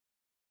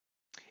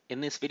In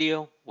this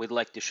video, we'd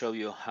like to show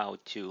you how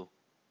to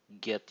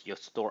get your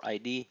store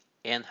ID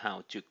and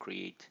how to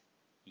create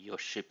your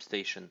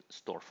ShipStation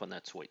store for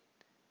NetSuite.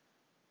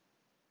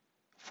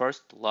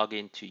 First, log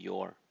into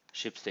your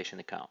ShipStation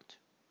account.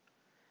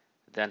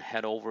 Then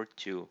head over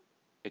to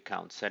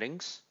Account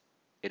Settings.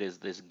 It is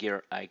this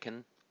gear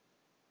icon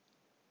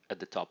at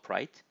the top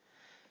right.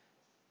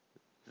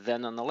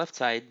 Then on the left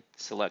side,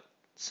 select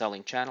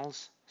Selling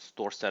Channels,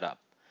 Store Setup.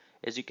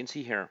 As you can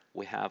see here,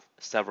 we have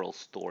several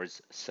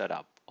stores set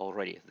up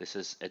already. This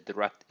is a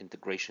direct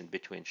integration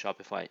between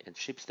Shopify and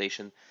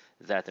ShipStation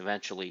that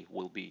eventually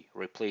will be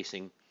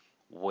replacing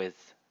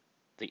with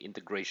the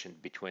integration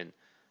between,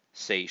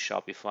 say,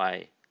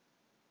 Shopify,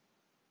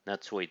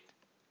 NetSuite,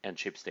 and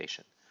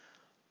ShipStation.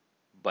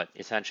 But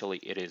essentially,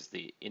 it is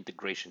the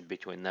integration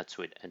between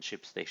NetSuite and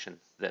ShipStation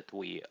that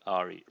we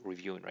are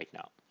reviewing right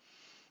now.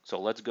 So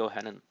let's go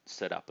ahead and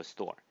set up a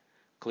store.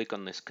 Click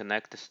on this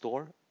Connect a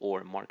Store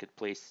or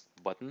Marketplace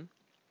button.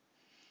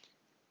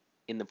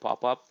 In the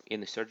pop-up, in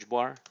the search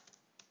bar,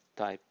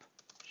 type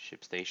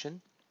ShipStation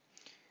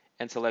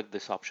and select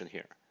this option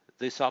here.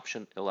 This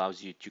option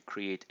allows you to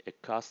create a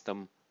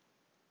custom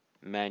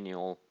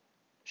manual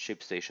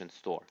ShipStation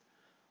store.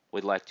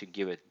 We'd like to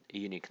give it a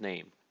unique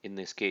name. In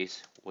this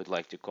case, we'd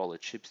like to call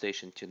it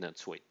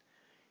ShipStation-NetSuite.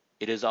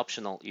 It is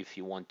optional if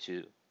you want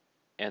to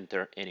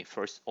enter any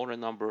first order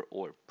number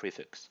or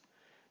prefix.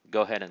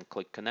 Go ahead and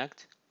click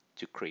Connect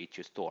to create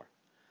your store.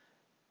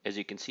 As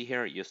you can see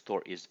here, your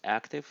store is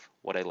active.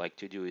 What I like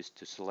to do is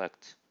to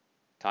select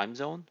time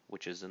zone,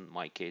 which is in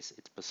my case,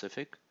 it's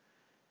Pacific.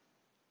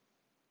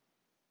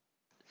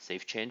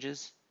 Save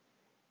changes,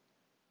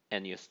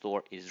 and your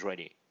store is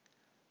ready.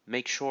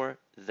 Make sure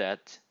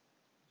that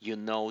you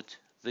note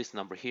this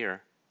number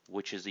here,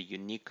 which is a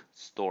unique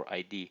store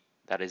ID.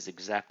 That is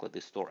exactly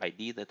the store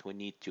ID that we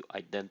need to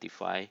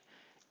identify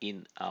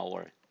in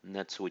our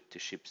NetSuite to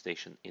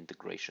ShipStation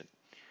integration.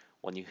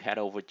 When you head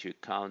over to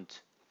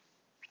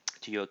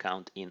your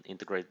account in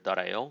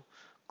integrate.io,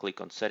 click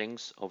on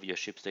Settings of your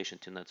ShipStation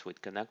to NetSuite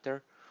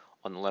connector.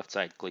 On the left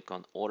side, click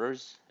on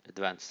Orders,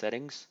 Advanced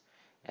Settings,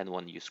 and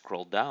when you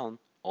scroll down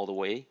all the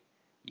way,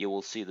 you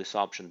will see this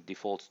option,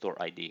 Default Store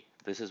ID.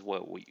 This is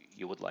where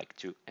you would like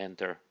to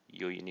enter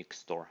your unique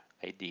store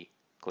ID.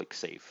 Click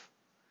Save.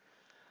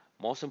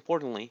 Most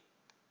importantly,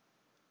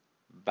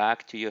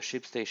 back to your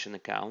ShipStation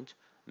account,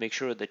 make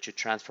sure that you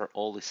transfer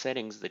all the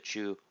settings that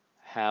you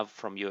have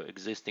from your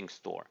existing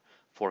store.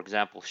 For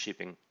example,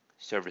 shipping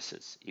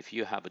services. If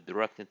you have a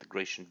direct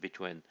integration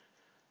between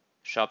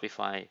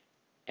Shopify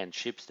and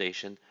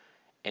ShipStation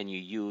and you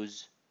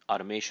use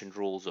automation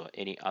rules or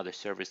any other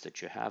service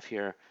that you have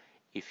here,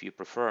 if you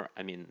prefer,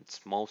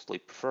 it's mostly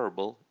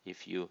preferable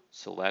if you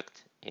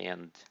select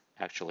and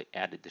actually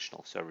add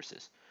additional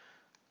services.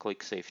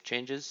 Click Save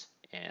Changes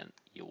and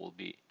you will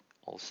be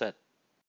all set.